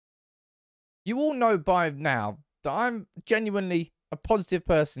You all know by now that I'm genuinely a positive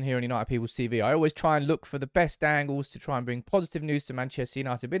person here on United People's TV. I always try and look for the best angles to try and bring positive news to Manchester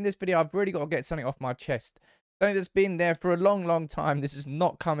United. But in this video, I've really got to get something off my chest. Something that's been there for a long, long time. This is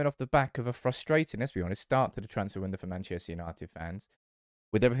not coming off the back of a frustrating, let's be honest, start to the transfer window for Manchester United fans,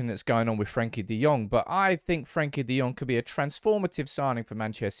 with everything that's going on with Frenkie de Jong. But I think Frenkie de Jong could be a transformative signing for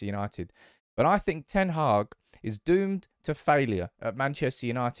Manchester United. But I think Ten Hag is doomed to failure at Manchester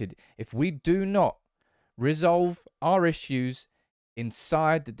United if we do not resolve our issues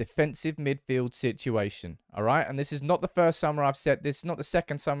inside the defensive midfield situation. All right? And this is not the first summer I've said this, not the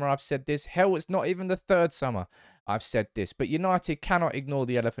second summer I've said this. Hell, it's not even the third summer I've said this. But United cannot ignore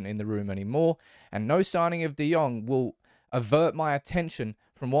the elephant in the room anymore. And no signing of de Jong will avert my attention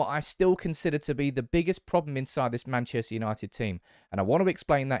from what I still consider to be the biggest problem inside this Manchester United team. And I want to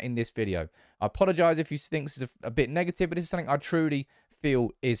explain that in this video. I apologise if you think this is a bit negative, but this is something I truly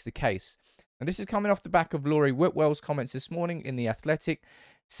feel is the case. And this is coming off the back of Laurie Whitwell's comments this morning in The Athletic,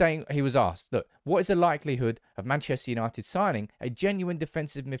 saying he was asked, look, what is the likelihood of Manchester United signing a genuine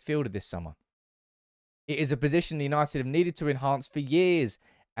defensive midfielder this summer? It is a position United have needed to enhance for years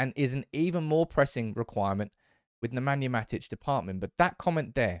and is an even more pressing requirement with Nemanja Matic department. But that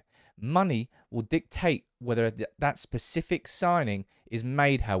comment there, money will dictate whether that specific signing is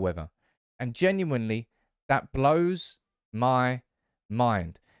made, however. And genuinely, that blows my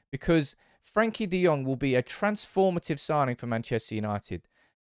mind. Because Frenkie de Jong will be a transformative signing for Manchester United.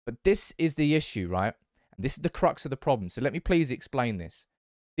 But this is the issue, right? And this is the crux of the problem. So let me please explain this.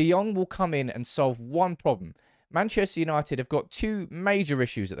 De Jong will come in and solve one problem. Manchester United have got two major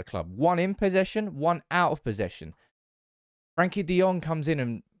issues at the club. One in possession, one out of possession. Frenkie de Jong comes in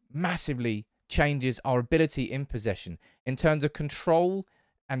and massively changes our ability in possession. In terms of control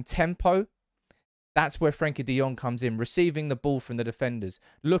and tempo, that's where Frenkie de Jong comes in, receiving the ball from the defenders,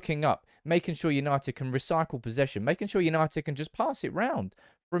 looking up, making sure United can recycle possession, making sure United can just pass it round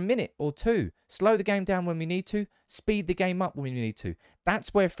for a minute or two, slow the game down when we need to, speed the game up when we need to.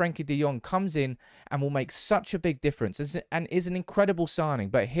 That's where Frenkie de Jong comes in and will make such a big difference and is an incredible signing.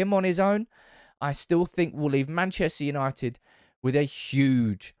 But him on his own, I still think will leave Manchester United with a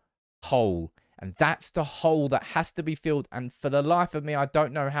huge hole. And that's the hole that has to be filled. And for the life of me, I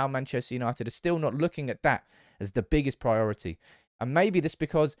don't know how Manchester United are still not looking at that as the biggest priority. And maybe this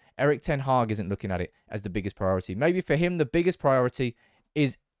because Erik Ten Hag isn't looking at it as the biggest priority. Maybe for him, the biggest priority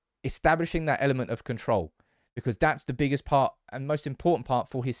is establishing that element of control, because that's the biggest part and most important part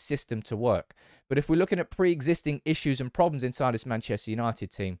for his system to work. But if we're looking at pre-existing issues and problems inside this Manchester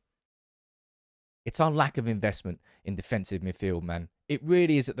United team, it's our lack of investment in defensive midfield, man. It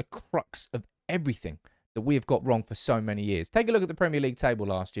really is at the crux of everything that we have got wrong for so many years. Take a look at the Premier League table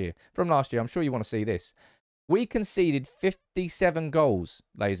from last year. I'm sure you want to see this. We conceded 57 goals,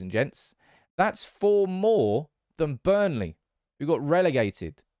 ladies and gents. That's 4 more than Burnley, who got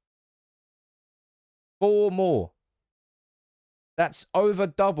relegated. 4 more. That's over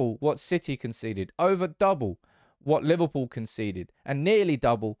double what City conceded, over double what Liverpool conceded, and nearly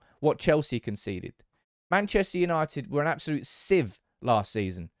double what Chelsea conceded. Manchester United were an absolute sieve last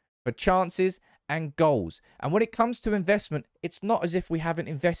season for chances and goals. And when it comes to investment, it's not as if we haven't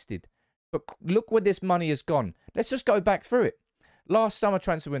invested. But look where this money has gone. Let's just go back through it. Last summer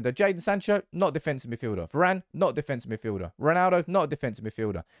transfer window, Jadon Sancho, not defensive midfielder. Varane, not defensive midfielder. Ronaldo, not defensive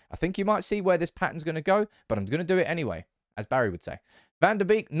midfielder. I think you might see where this pattern's going to go, but I'm going to do it anyway, as Barry would say. Van der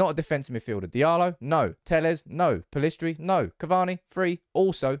Beek, not a defensive midfielder. Diallo, no. Telles, no. Pellistri, no. Cavani, free,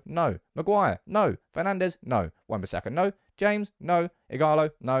 also, no. Maguire, no. Fernandes, no. Wan-Bissaka, no. James, no.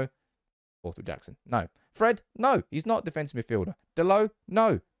 Igalo, no. Portal Jackson, no. Fred, no. He's not defensive midfielder. Delo,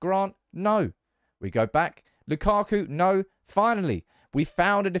 no. Grant, no. We go back. Lukaku, no. Finally, we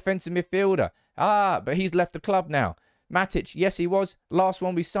found a defensive midfielder. But he's left the club now. Matic, yes, he was. Last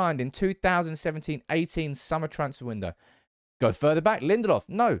one we signed in 2017-18 summer transfer window. Go further back. Lindelof,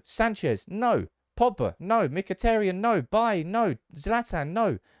 no. Sanchez, no. Pogba, no. Mkhitaryan, no. Bailly, no. Zlatan,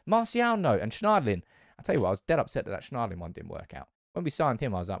 no. Martial, no. And Schneiderlin. I tell you what, I was dead upset that Schneiderlin one didn't work out. When we signed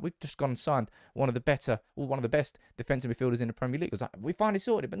him, I was like, we've just gone and signed one of the best defensive midfielders in the Premier League. I was like, we finally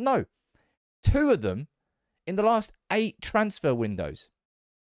sorted it. But no. 2 of them in the last 8 transfer windows.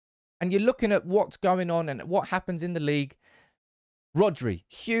 And you're looking at what's going on and what happens in the league. Rodri,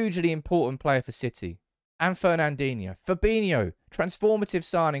 hugely important player for City. And Fernandinho. Fabinho, transformative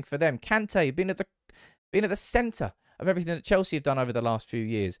signing for them. Kante, been at the centre of everything that Chelsea have done over the last few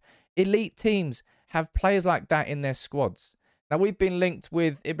years. Elite teams have players like that in their squads. Now, we've been linked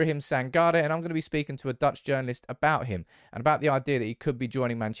with Ibrahim Sangare, and I'm going to be speaking to a Dutch journalist about him and about the idea that he could be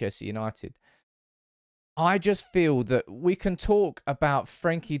joining Manchester United. I just feel that we can talk about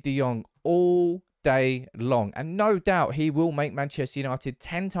Frenkie de Jong all day long. And no doubt he will make Manchester United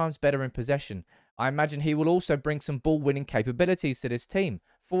 10 times better in possession. I imagine he will also bring some ball-winning capabilities to this team,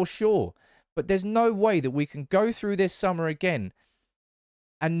 for sure. But there's no way that we can go through this summer again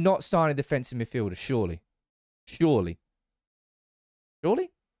and not sign a defensive midfielder, surely. Surely.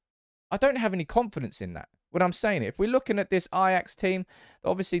 Surely? I don't have any confidence in that. What I'm saying, if we're looking at this Ajax team,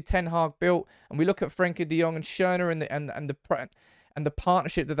 obviously Ten Hag built, and we look at Frenkie de Jong and Schöner and the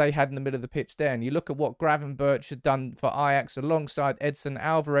partnership that they had in the middle of the pitch there, and you look at what Gravenberch had done for Ajax alongside Edson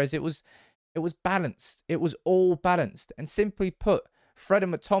Alvarez, it was balanced. It was all balanced. And simply put, Fred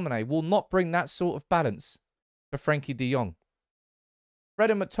and McTominay will not bring that sort of balance for Frenkie de Jong. Fred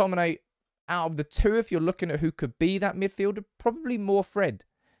and McTominay, out of the two, if you're looking at who could be that midfielder, probably more Fred.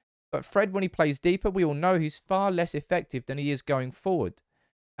 But Fred, when he plays deeper, we all know he's far less effective than he is going forward.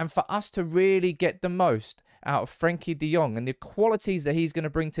 And for us to really get the most out of Frenkie de Jong and the qualities that he's going to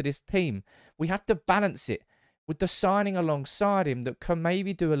bring to this team, we have to balance it with the signing alongside him that can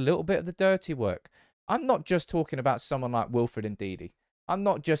maybe do a little bit of the dirty work. I'm not just talking about someone like Wilfred Ndidi. I'm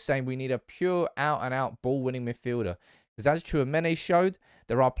not just saying we need a pure out-and-out ball-winning midfielder. Because as Tchouaméni showed,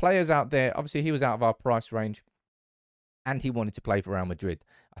 there are players out there. Obviously, he was out of our price range. And he wanted to play for Real Madrid.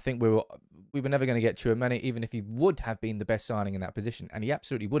 I think we were never going to get Tchouaméni, even if he would have been the best signing in that position. And he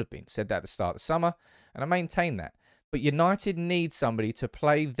absolutely would have been. Said that at the start of the summer. And I maintain that. But United need somebody to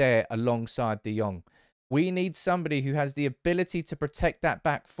play there alongside de Jong. We need somebody who has the ability to protect that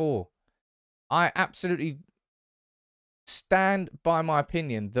back four. I absolutely stand by my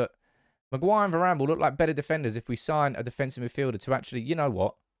opinion that Maguire and Varane will look like better defenders if we sign a defensive midfielder to actually, you know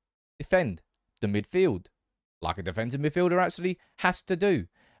what, defend the midfield. Like a defensive midfielder actually has to do.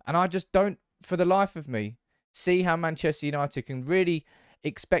 And I just don't, for the life of me, see how Manchester United can really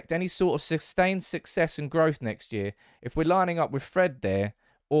expect any sort of sustained success and growth next year if we're lining up with Fred there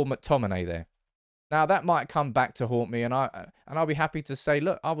or McTominay there. Now, that might come back to haunt me, and I'll be happy to say,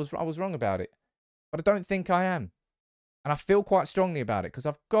 look, I was wrong about it. But I don't think I am. And I feel quite strongly about it because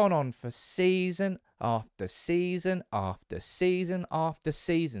I've gone on for season after season after season after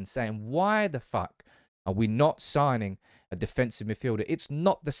season saying, why the fuck are we not signing a defensive midfielder? It's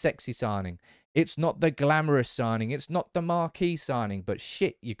not the sexy signing. It's not the glamorous signing. It's not the marquee signing. But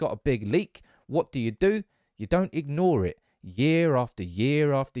shit, you got a big leak. What do? You don't ignore it year after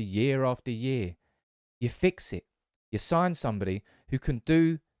year after year after year. You fix it. You sign somebody who can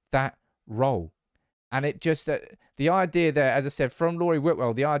do that role. And it just, the idea there, as I said, from Laurie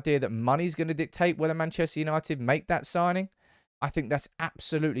Whitwell, the idea that money's going to dictate whether Manchester United make that signing, I think that's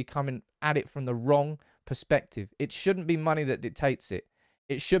absolutely coming at it from the wrong perspective. It shouldn't be money that dictates it.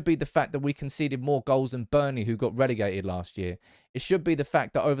 It should be the fact that we conceded more goals than Burnley, who got relegated last year. It should be the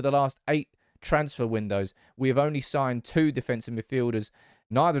fact that over the last 8 transfer windows, we have only signed 2 defensive midfielders.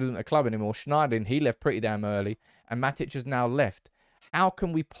 Neither of them at the club anymore. Schneiderlin, he left pretty damn early, and Matic has now left. How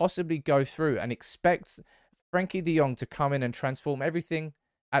can we possibly go through and expect Frenkie de Jong to come in and transform everything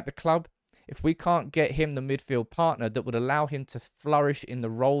at the club if we can't get him the midfield partner that would allow him to flourish in the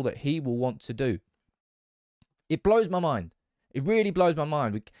role that he will want to do? It blows my mind. It really blows my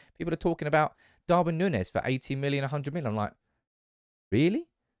mind. People are talking about Darwin Núñez for 80 million, 100 million. I'm like, really?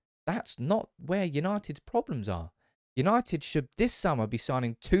 That's not where United's problems are. United should this summer be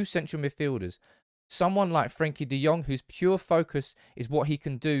signing 2 central midfielders. Someone like Frenkie de Jong, whose pure focus is what he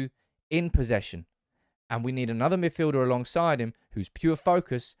can do in possession. And we need another midfielder alongside him whose pure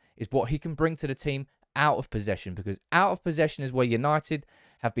focus is what he can bring to the team out of possession. Because out of possession is where United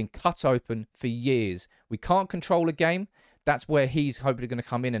have been cut open for years. We can't control a game. That's where he's hopefully going to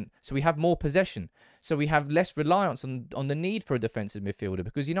come in. And so we have more possession. So we have less reliance on the need for a defensive midfielder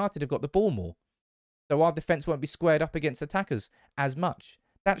because United have got the ball more. So our defence won't be squared up against attackers as much.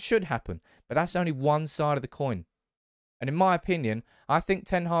 That should happen, but that's only one side of the coin. And in my opinion, I think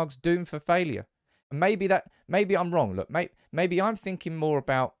Ten Hag's doomed for failure. And maybe I'm wrong. Look, maybe I'm thinking more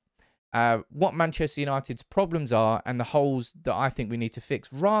about what Manchester United's problems are and the holes that I think we need to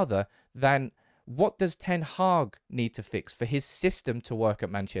fix, rather than what does Ten Hag need to fix for his system to work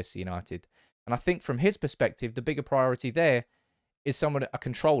at Manchester United. And I think from his perspective, the bigger priority there is someone, a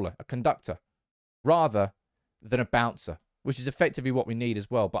controller, a conductor, rather than a bouncer, which is effectively what we need as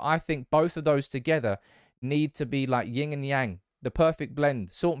well. But I think both of those together need to be like yin and yang, the perfect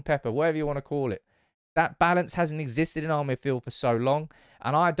blend, salt and pepper, whatever you want to call it. That balance hasn't existed in our midfield for so long,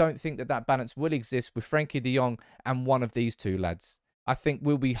 and I don't think that that balance will exist with Frenkie de Jong and one of these 2 lads. I think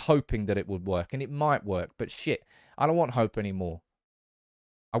we'll be hoping that it would work, and it might work, but shit, I don't want hope anymore.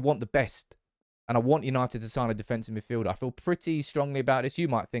 I want the best. And I want United to sign a defensive midfielder. I feel pretty strongly about this. You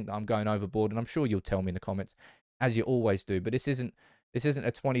might think that I'm going overboard, and I'm sure you'll tell me in the comments, as you always do. But this isn't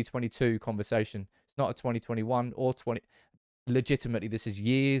a 2022 conversation. It's not a 2021 or 20. Legitimately, this is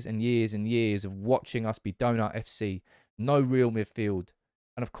years and years and years of watching us be Donut FC. No real midfield.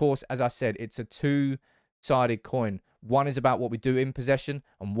 And of course, as I said, it's a two-sided coin. One is about what we do in possession,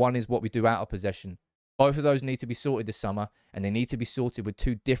 and one is what we do out of possession. Both of those need to be sorted this summer, and they need to be sorted with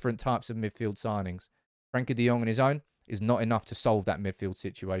two different types of midfield signings. Frenkie de Jong on his own is not enough to solve that midfield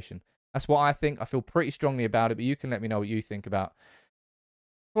situation. That's what I think. I feel pretty strongly about it, but you can let me know what you think about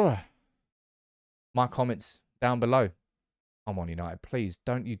my comments down below. Come on, United. Please,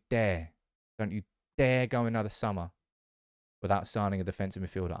 don't you dare go another summer without signing a defensive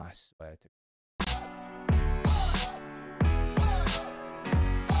midfielder. I swear to